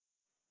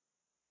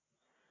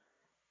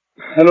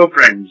Hello,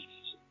 friends.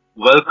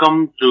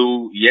 Welcome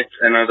to yet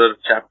another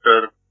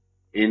chapter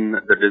in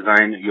the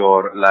Design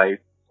Your Life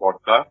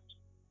podcast.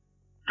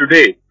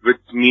 Today, with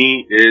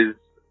me is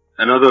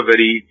another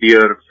very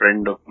dear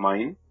friend of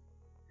mine.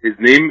 His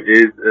name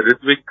is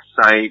Ritwik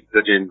Sai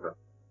Gajendra.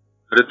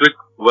 Ritwik,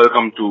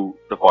 welcome to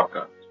the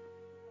podcast.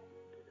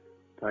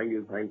 Thank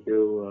you. Thanks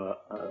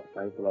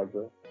a lot,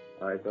 sir.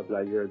 It's a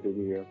pleasure to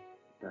be here,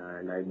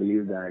 and I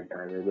believe that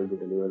I'm able to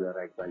deliver the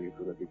right value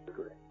to the people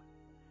today.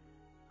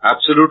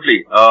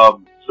 Absolutely.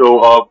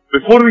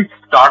 Before we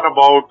start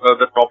about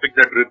the topic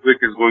that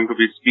Ritwik is going to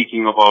be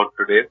speaking about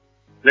today,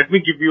 let me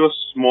give you a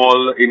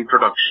small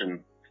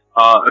introduction.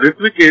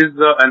 Ritwik is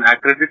an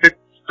accredited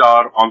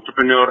star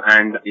entrepreneur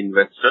and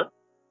investor.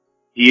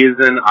 He is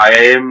an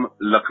IIM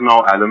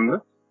Lucknow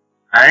alumnus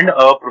and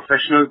a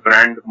professional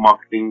brand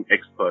marketing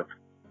expert.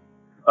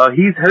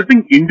 He is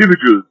helping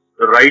individuals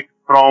right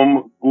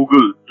from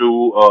Google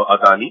to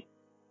Adani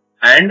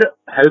and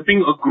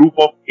helping a group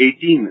of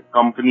 18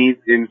 companies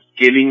in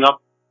scaling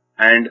up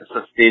and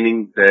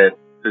sustaining their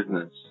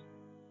business.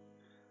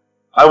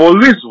 I've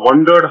always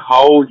wondered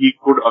how he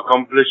could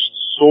accomplish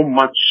so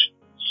much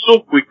so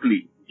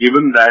quickly,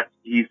 given that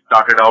he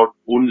started out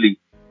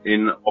only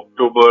in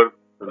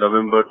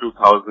November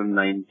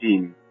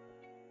 2019.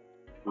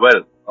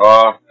 Well,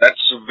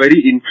 that's very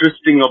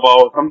interesting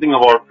about something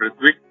about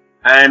Ritwik.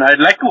 And I'd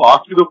like to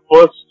ask you the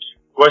first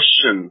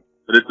question,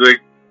 Ritwik.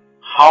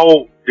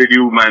 How did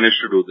you manage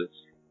to do this?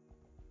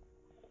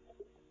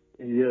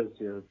 Yes.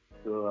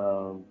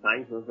 So,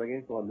 thanks once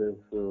again for this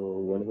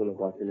wonderful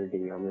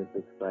opportunity. I'm going to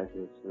express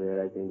this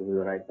where I think this is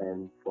the right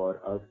time for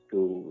us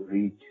to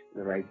reach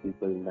the right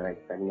people in the right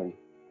segment.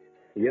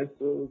 Yes,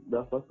 so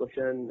the first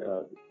question,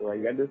 so I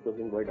get this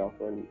question quite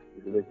often,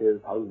 which is,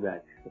 how's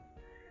that?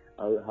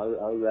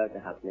 How's that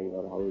happening,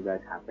 or how is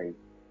that happening?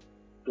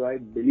 So I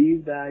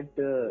believe that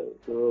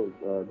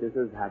this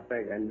has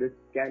happened, and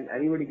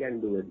anybody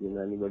can do it.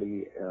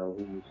 Anybody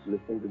who's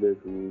listening to this,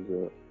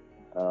 who's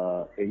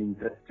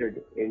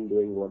interested in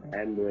doing what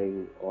I'm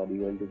doing, or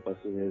even to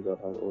pursue his or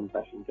her own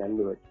passion, can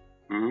do it.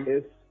 Mm-hmm.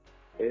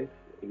 If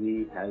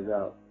he has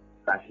a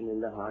passion in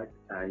the heart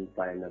and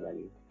fire in the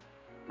belly.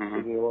 Mm-hmm.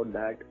 Thinking about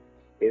that,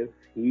 if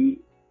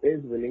he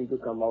is willing to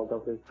come out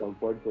of his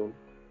comfort zone,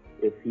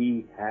 if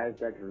he has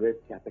that risk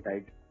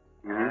appetite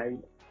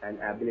and an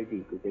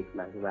ability to take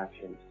massive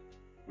actions,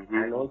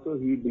 and also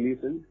he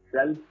believes in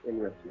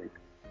self-investment.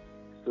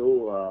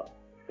 So,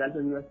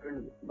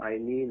 self-investment, I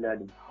mean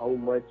that how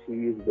much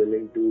he is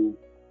willing to,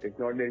 it's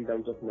not in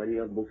terms of money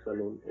or books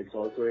alone, it's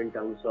also in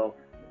terms of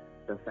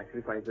the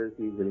sacrifices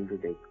he is willing to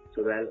take.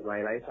 So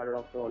while I started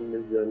off on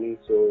this journey,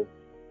 so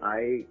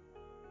I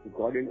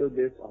got into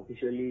this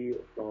officially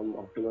from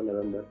October,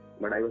 November,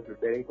 but I was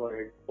preparing for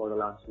it for the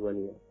last 1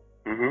 year.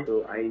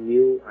 So I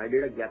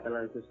did a gap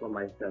analysis for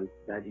myself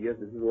that yes,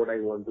 this is what I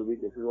want to be,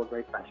 this is what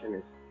my passion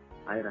is.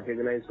 I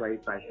recognize my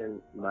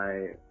passion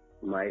by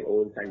my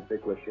own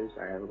scientific questions.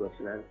 I have a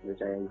questionnaire which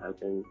I am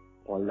helping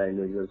all the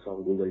individuals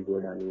from Google to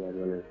Adani as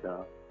well as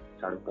the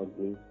startup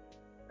companies.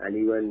 And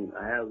even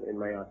I have in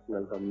my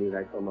arsenal company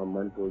right from a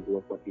month old to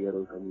a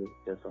 40-year-old company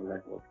just on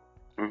that note.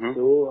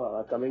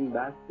 So coming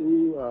back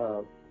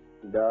to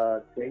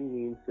the thing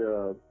means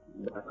the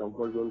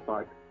comfort zone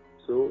part.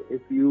 So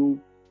if you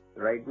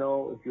right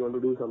now, if you want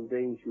to do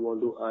something, if you want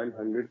to earn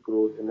 100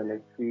 crores in the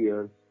next 3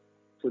 years,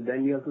 so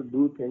then you have to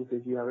do things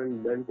which you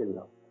haven't done till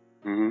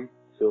now.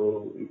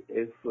 So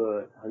if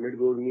 100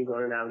 crores means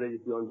on an average,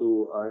 if you want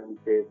to earn,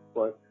 say,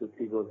 first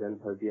 50 crores, then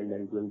 30, and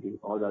then 20,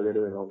 or the other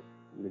way around,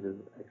 because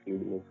actually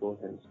it makes more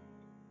sense,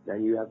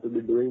 then you have to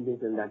be doing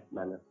things in that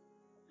manner.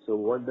 So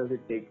what does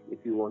it take if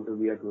you want to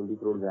be a 20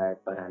 crore guy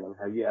per annum?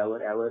 Have you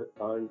ever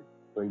earned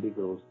 20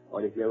 crores?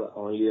 Or if you have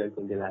only earned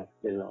 20 lakhs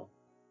till now?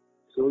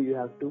 So you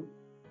have to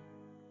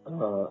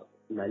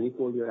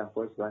manifold your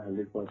efforts by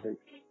 100%.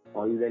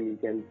 Only then you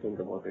can think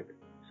about it.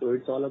 So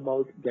it's all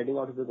about getting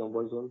out of the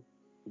comfort zone,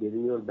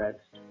 giving your best,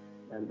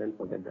 and then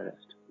forget the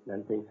rest.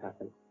 Then things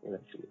happen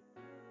eventually.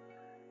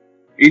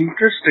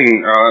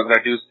 Interesting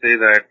that you say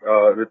that,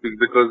 Ritwik,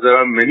 because there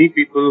are many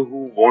people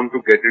who want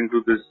to get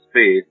into this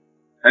space,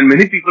 and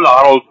many people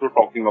are also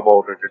talking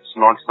about it. It's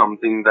not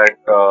something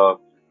that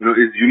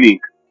is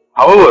unique.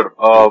 However,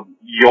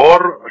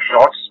 your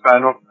short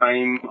span of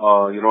time,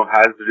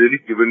 has really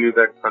given you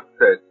that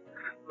success.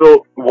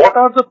 So, what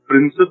are the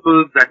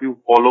principles that you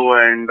follow,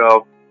 and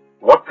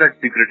what's that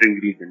secret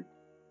ingredient?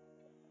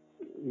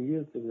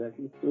 Yes,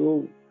 exactly.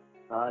 So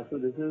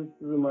this is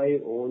my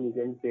own, you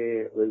can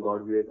say, with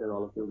God's grace and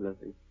all of your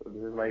blessings. So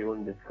this is my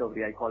own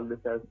discovery. I call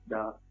this as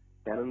the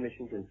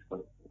Denomination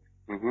principle.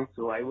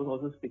 So I was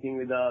also speaking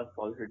with a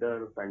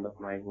solicitor friend of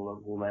mine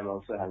whom I'm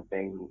also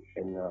helping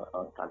in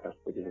a startup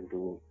which is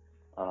into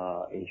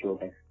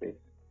insurtech space.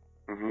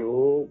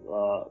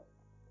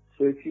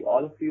 So if you,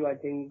 all of you, I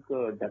think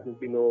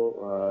definitely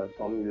know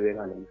Swami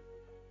Vivekananda.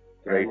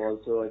 So Right. I'm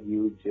also a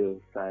huge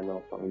fan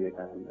of Swami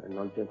Vivekananda, and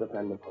not just a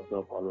fan but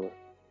also a follower.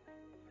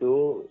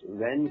 So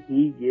when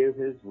he gave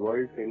his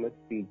world famous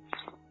speech,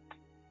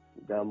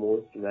 the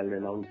most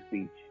well-renowned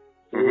speech,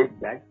 so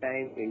that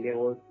time India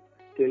was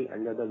still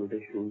under the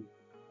British rule.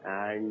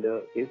 And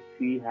if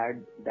he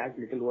had that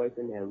little voice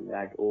in him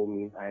that, oh,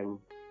 means I'm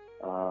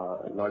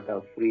not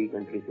a free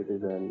country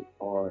citizen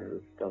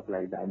or stuff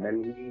like that,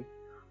 then he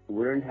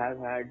wouldn't have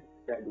had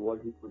said what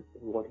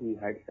he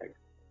had said.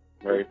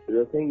 Right.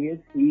 The thing is,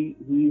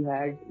 he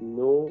had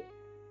no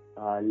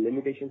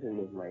limitations in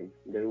his mind.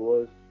 There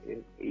was,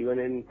 even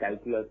in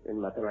calculus,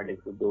 in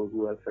mathematics, for those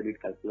who have studied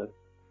calculus,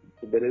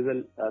 so there is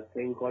a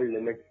thing called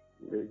limits.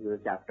 There is a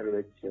chapter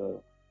which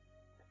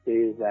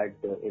says that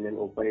in an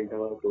open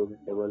interval, closed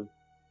interval,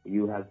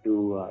 you have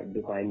to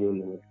define your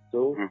limits.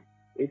 So,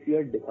 if you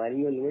are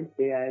defining your limits,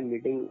 say I am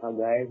meeting a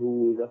guy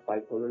who is a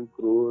 5,000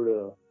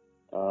 crore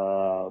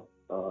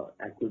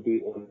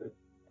equity owner,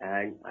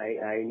 and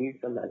I need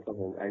some help from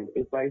him. And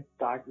if I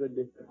start with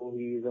this, oh,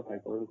 he is a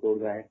 5,000 crore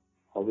guy,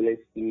 how will I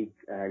speak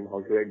and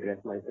how should I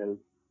dress myself?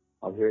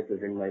 How should I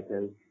present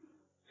myself?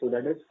 So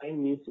that is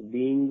fine. Means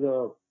being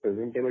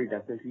presentable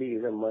definitely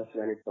is a must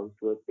when it comes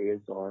to a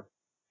sales or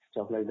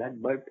stuff like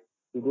that. But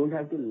you don't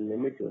have to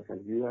limit yourself.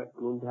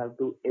 Don't have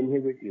to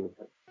inhibit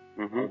yourself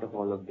out of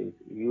all of this.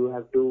 You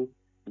have to,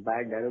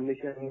 by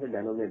denomination, is a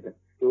denominator.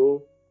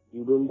 So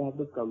you don't have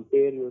to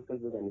compare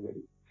yourself with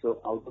anybody. So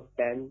out of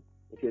 10,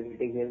 if you're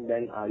meeting him,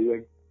 then are you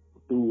at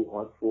 2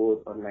 or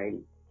 4 or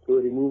 9? So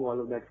remove all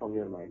of that from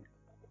your mind.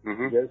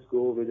 Just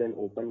go with an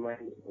open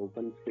mind,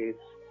 open space,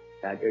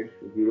 that it's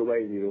 0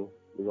 by 0,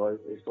 because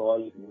it's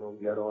all,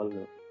 we are all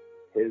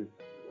his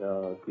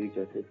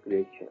creatures, his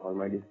creation,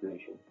 Almighty's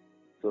creation.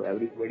 So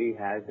everybody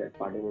has that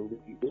part in him.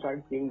 You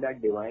start seeing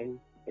that divine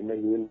in the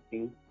human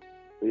being.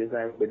 So yes,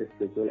 I am a bit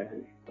spiritual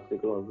and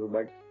practical also,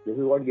 but this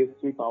is what gives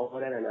me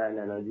power and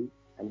energy,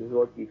 and this is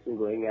what keeps me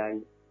going,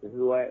 and this is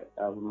why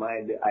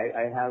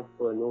I have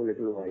no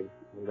little voice.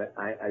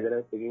 Either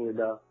I'm speaking with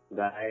a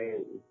guy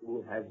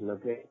who has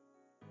nothing,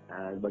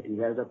 but he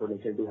has the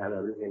potential to have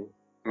everything,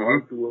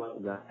 or to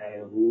a guy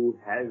who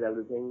has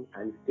everything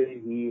and still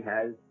he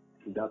has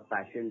the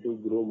passion to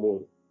grow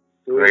more.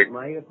 So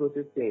my approach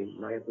is same.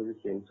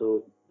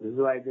 So this is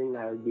why I think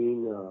I have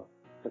been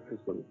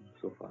successful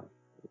so far.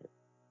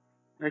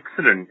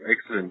 Excellent.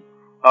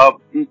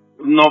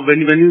 Now, when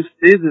you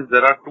say this,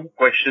 there are two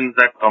questions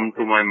that come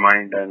to my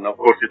mind, and of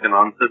course you can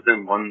answer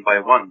them one by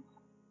one.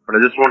 But I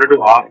just wanted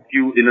to ask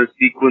you in a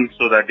sequence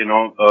so that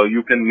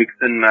you can mix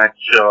and match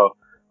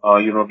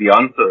the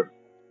answers.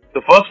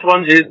 The first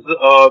one is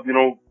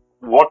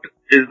what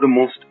is the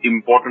most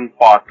important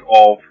part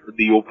of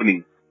the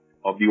opening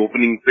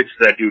pitch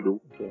that you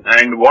do,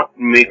 and what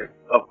makes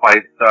a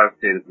 5-star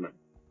salesman?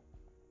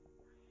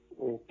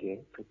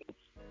 Okay.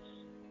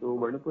 So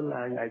wonderful,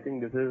 and I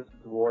think this is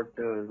what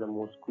is the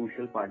most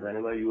crucial part.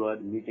 Whenever you are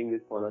meeting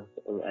with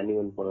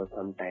anyone for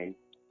some time,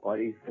 or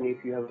even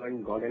if you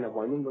haven't got an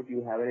appointment, but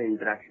you have an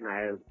interaction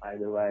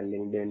either via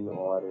LinkedIn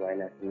or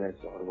via SMS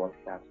or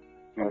WhatsApp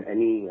or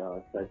any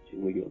such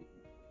medium.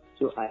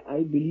 So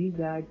I believe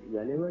that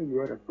whenever you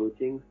are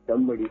approaching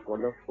somebody for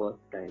the first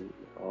time,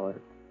 or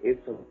if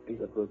somebody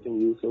is approaching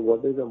you, so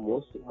what is the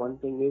most one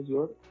thing is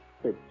your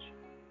pitch.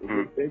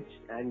 Your pitch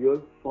and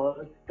your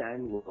first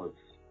 10 words.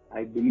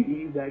 I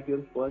believe that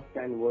your first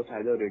 10 words,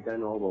 either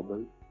written or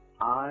verbal,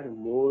 are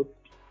more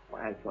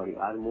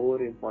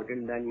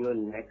important than your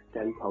next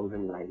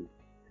 10,000 lines.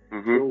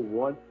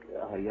 So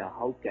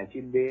how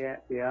catchy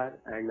they are,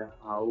 and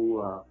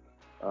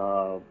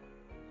how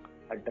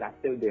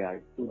attractive they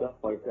are to the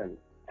person,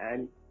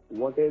 and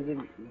what is it,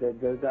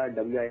 there's a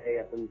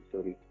WIFM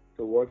story.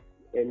 So what's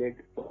in it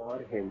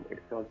for him?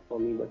 It's not for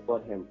me, but for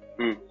him.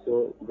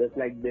 So just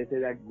like they say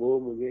that, wo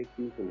mujhe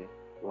kyun sune?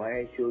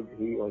 Why should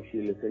he or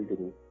she listen to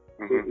me?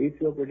 So if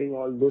you're putting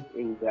all those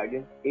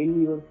ingredients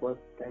in your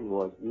first 10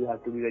 words, you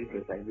have to be very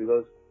precise,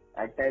 because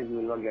at times you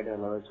will not get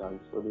another chance.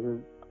 So this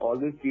is,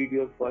 always treat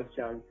your first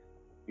chance,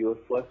 your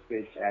first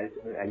pitch as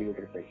an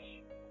elevator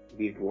pitch,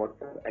 be it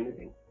WhatsApp,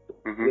 anything.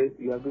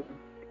 You have to,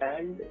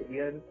 and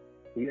here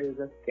is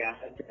a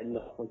catch and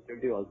the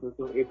opportunity also.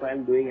 So if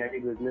I'm doing any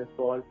business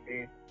for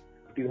say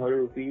 50,000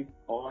 rupees,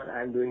 or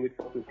I'm doing it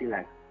for 50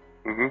 lakhs,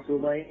 so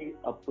my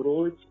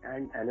approach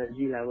and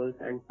energy levels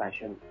and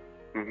passion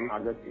are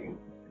the same.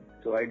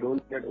 So I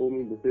don't get,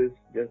 this is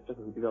just a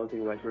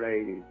 50,000, why should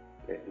I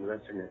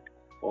invest in it?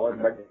 Or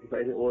but if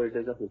I say, it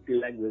is a 50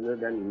 lakh business,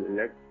 then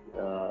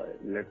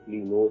let's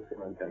leave no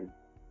stone unturned.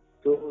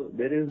 So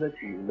there is the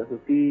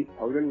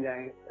 50,000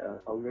 guy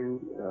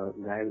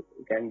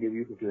can give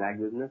you 50 lakh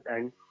business,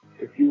 and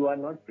if you are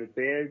not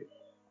prepared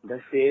the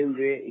same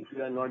way, if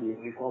you are not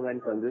uniform and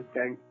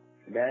consistent,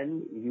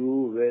 then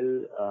you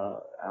will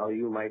or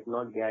you might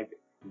not get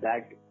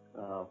that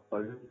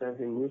persistence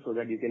in you, so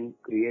that you can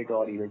create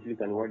or eventually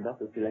convert the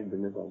 50 lakh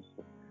business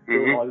also.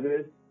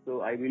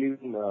 So I believe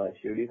in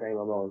Shirdi Sai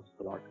Baba also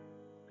a lot.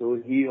 So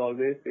he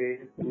always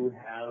says to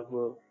have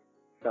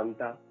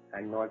Samta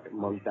and not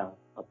Mamta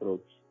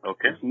approach.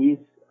 Which means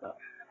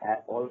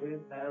always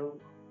have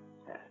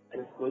an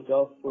approach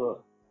of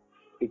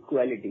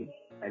equality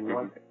and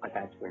not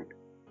attachment.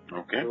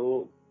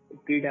 So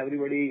treat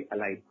everybody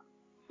alike.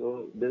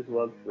 So this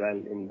works well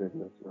in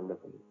business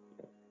wonderfully.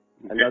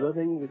 And the other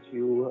thing which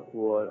you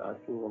were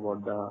asking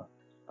about the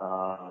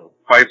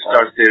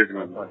 5-star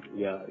salesman.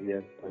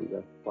 Yes,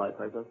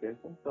 5-star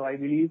salesman. So I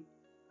believe,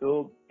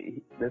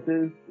 this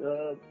is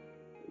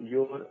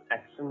your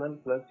external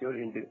plus your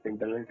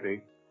internal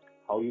traits,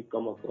 how you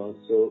come across.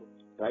 So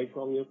right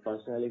from your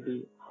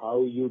personality,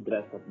 how you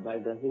dress up. By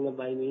dressing up,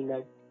 I mean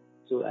that,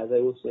 so as I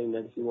was saying,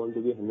 that if you want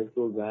to be a 100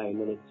 crore guy in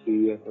the next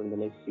 3 years, or in the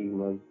next 3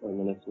 months, or in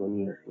the next 1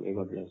 year, may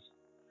God bless.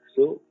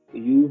 So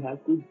you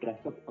have to dress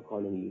up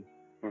accordingly.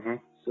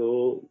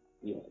 So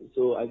yeah,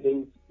 so I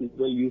think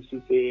people used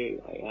to say,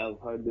 I have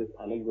heard this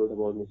anecdote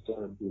about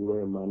Mr.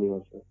 Dhirubhai Ambani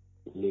also,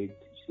 late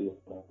Shri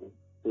Ambani.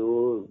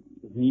 So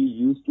he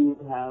used to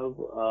have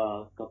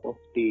a cup of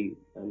tea,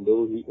 and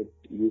though it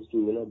used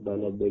to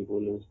burn a big hole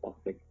in his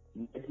pocket,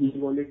 but he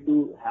wanted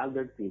to have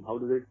that feel. How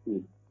does it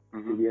feel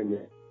to be a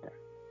man?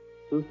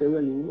 So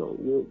similarly,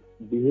 you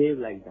behave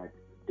like that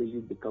till you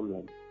become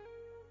like that.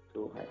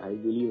 So I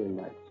believe in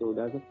that. So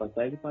that's the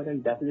personality part,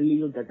 and definitely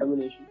your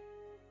determination,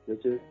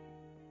 which is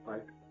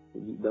part,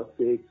 the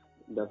faith,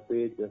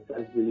 the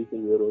self-belief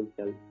in your own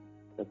self,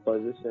 the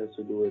persistence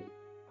to do it,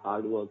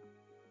 hard work,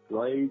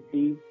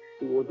 loyalty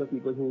towards the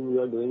people whom you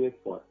are doing it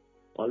for.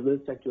 Always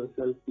check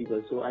yourself,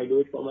 people. So I do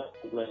it for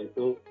my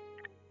employees.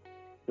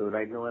 So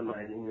right now I'm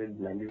managing with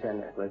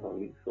 97 employees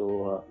only.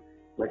 So,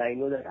 but I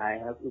know that I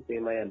have to pay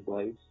my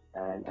employees,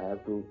 and I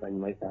have to fund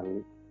my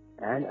family,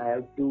 and I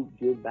have to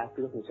give back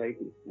to the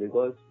society,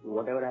 because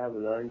whatever I have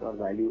learned or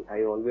value,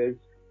 I always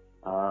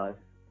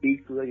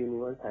speak to the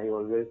universe. I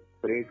always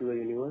pray to the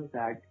universe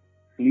that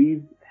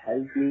please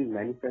help me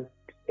manifest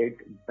it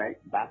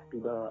back to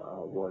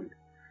the world.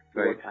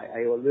 Right. So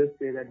I always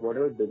say that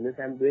whatever business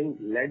I'm doing,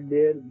 let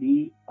there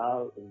be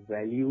a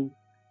value,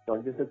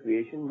 not just a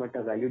creation, but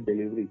a value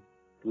delivery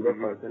to the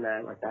person I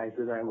am attached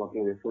to, that I am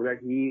working with, so that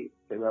he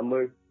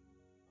remembers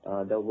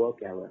the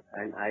work ever.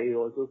 And I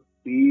also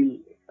feel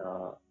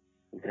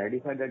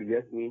gratified that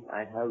yes means I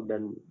have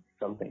done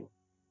something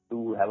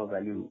to have a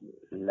value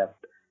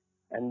left.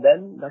 And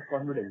then the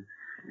confidence.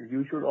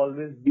 You should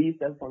always be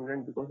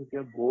self-confident, because if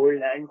you're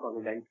bold and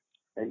confident,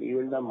 then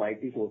even the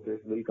mighty forces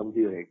will come to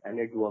your aid, and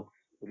it works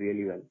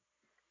really well.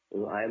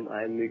 So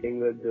I'm meeting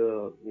with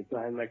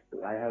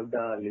I have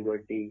the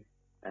liberty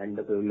and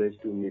the privilege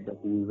to meet the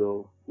who's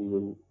of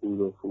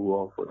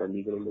the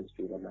legal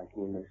industry, the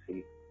banking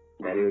industry,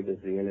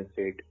 derivatives, real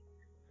estate,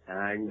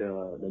 and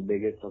the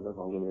biggest of the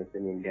conglomerates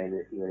in India and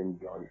even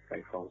beyond,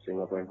 right from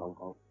Singapore and Hong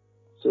Kong.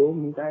 So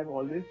I've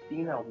always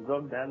seen and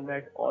observed them,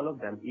 that all of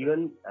them,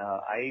 even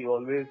I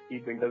always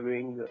keep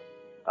interviewing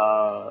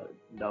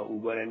the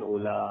Uber and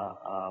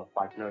Ola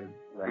partners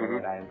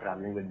whenever I am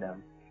traveling with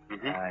them,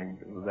 and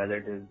whether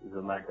it is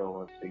Zomato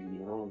or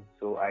Swiggy,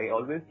 So I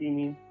always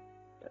see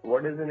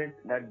what is in it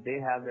that they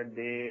have, that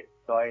they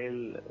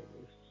toil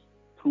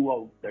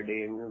throughout the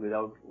day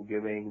without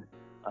giving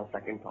a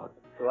second thought.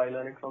 So I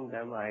learn it from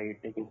them. I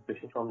take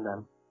inspiration from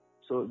them.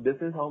 So this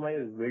is how my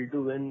will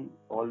to win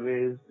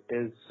always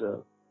is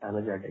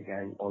energetic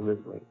and always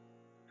going.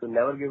 So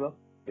never give up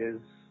is,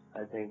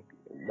 I think,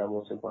 the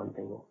most important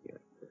thing over here.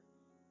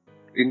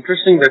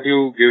 Interesting that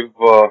you give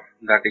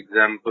that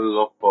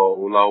example of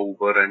Ola,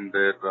 Uber, and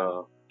their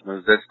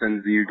zest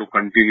and zeal to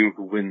continue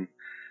to win.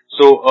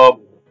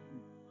 So,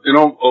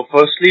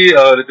 firstly,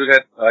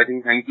 Ritwik, I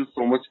think thank you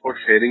so much for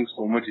sharing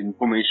so much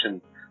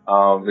information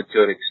with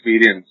your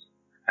experience.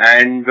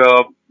 And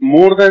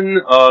more than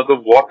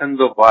the what and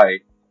the why,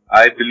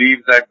 I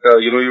believe that,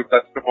 you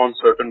touched upon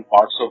certain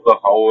parts of the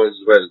how as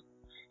well.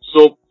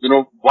 So,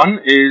 one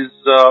is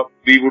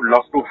we would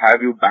love to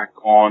have you back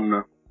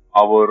on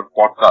our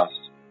podcast.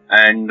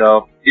 And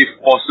if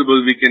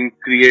possible, we can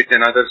create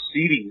another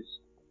series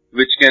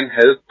which can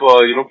help,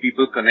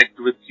 people connect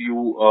with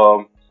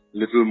you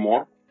little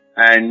more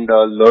and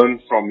learn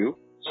from you.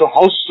 So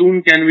how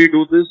soon can we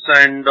do this,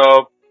 and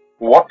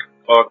what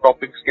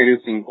topics can you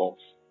think of?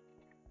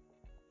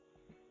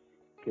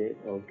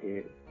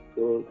 Okay.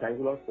 So thanks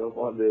a lot, sir,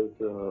 for this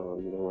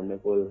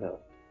wonderful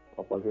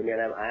opportunity,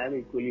 and I am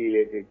equally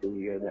elated to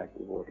hear that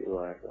what you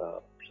are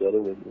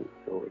sharing with me.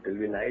 So it will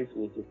be nice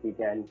if we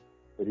can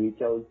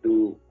reach out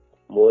to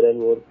more and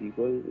more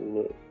people,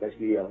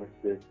 especially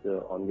amidst this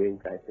ongoing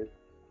crisis.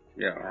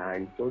 Yeah.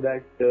 And so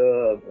that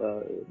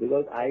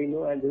because I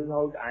know, and this is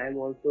how I am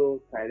also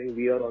thriving.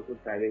 We are also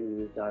thriving.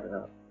 With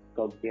our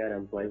company, our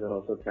employees are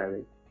also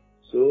thriving.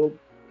 So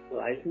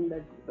I think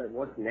that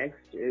what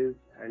next is,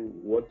 and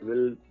what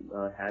will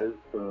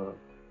help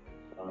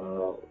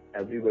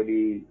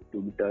everybody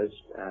to be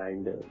touched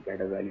and get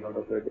a value out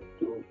of it,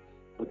 is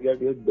to get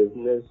your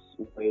business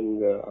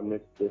going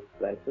amidst this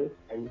crisis,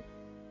 and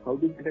how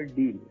to get a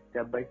deal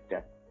step by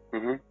step.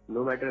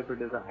 No matter if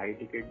it is a high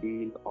ticket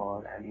deal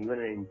or even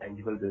an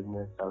intangible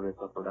business, service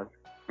or product,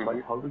 but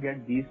how to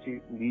get these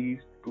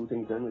two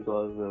things done,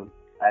 because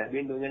I've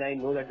been doing it. I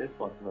know that is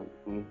possible.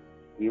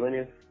 Even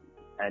if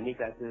any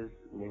crisis,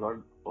 may not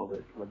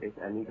forget, but if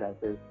any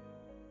crisis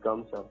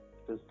comes up,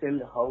 so still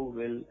how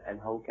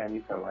can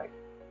you survive?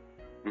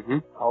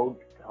 How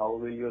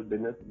will your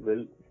business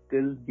will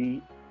still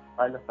be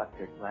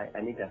unaffected by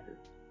any crisis?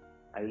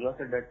 I will not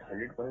say that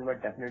 100%,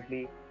 but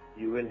definitely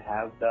you will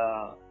have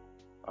the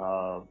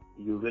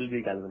you will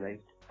be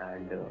galvanized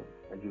and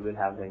you will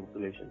have the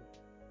insulation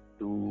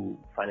to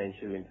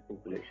financial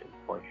insulation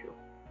for sure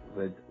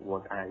with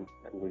what I'm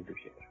going to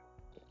share.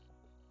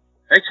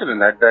 Excellent.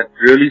 That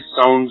really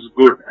sounds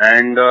good.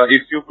 And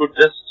if you could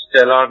just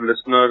tell our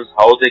listeners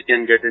how they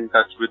can get in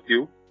touch with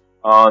you,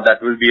 that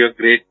will be a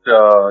great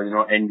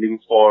ending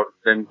for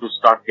them to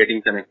start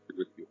getting connected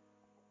with you.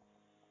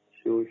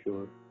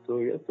 Sure.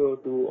 So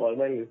to all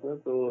my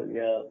listeners,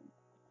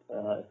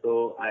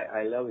 so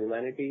I love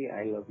humanity.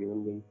 I love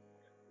human beings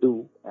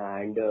too,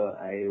 and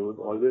I would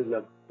always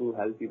love to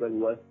help people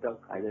who are stuck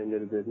either in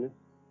their business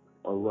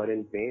or who are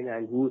in pain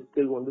and who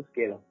still want to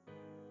scale up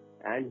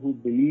and who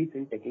believe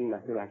in taking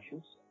massive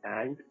actions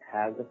and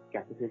have the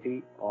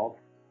capacity of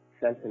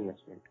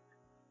self-investment.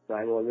 So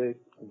I'm always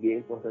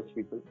game for such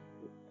people.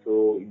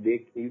 So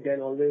you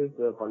can always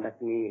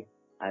contact me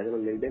either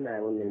on LinkedIn.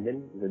 I'm on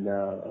LinkedIn with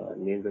the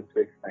name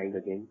Ritwik Sai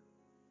Gajendra,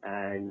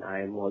 and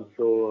I'm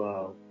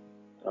also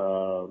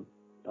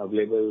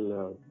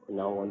available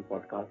now on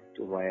podcast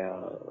via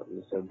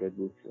Mr.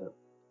 Bedbu's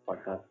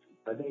podcast.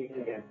 I think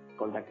you can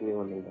contact me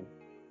on LinkedIn.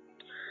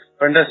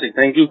 Fantastic.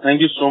 Thank you. Thank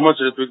you so much,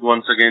 Ritwik,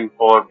 once again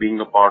for being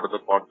a part of the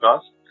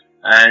podcast.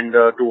 And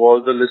to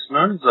all the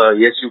listeners,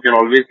 yes, you can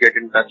always get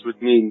in touch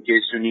with me in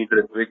case you need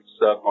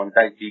Ritwik's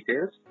contact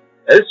details.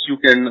 Else, you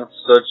can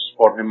search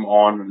for him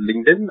on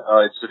LinkedIn.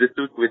 It's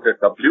Ritwik with a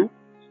W.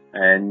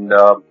 And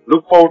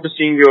look forward to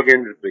seeing you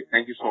again, Ritwik.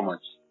 Thank you so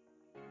much.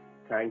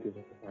 Thank you,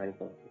 sir. Thank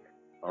you.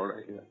 All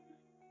right.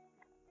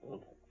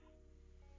 Okay.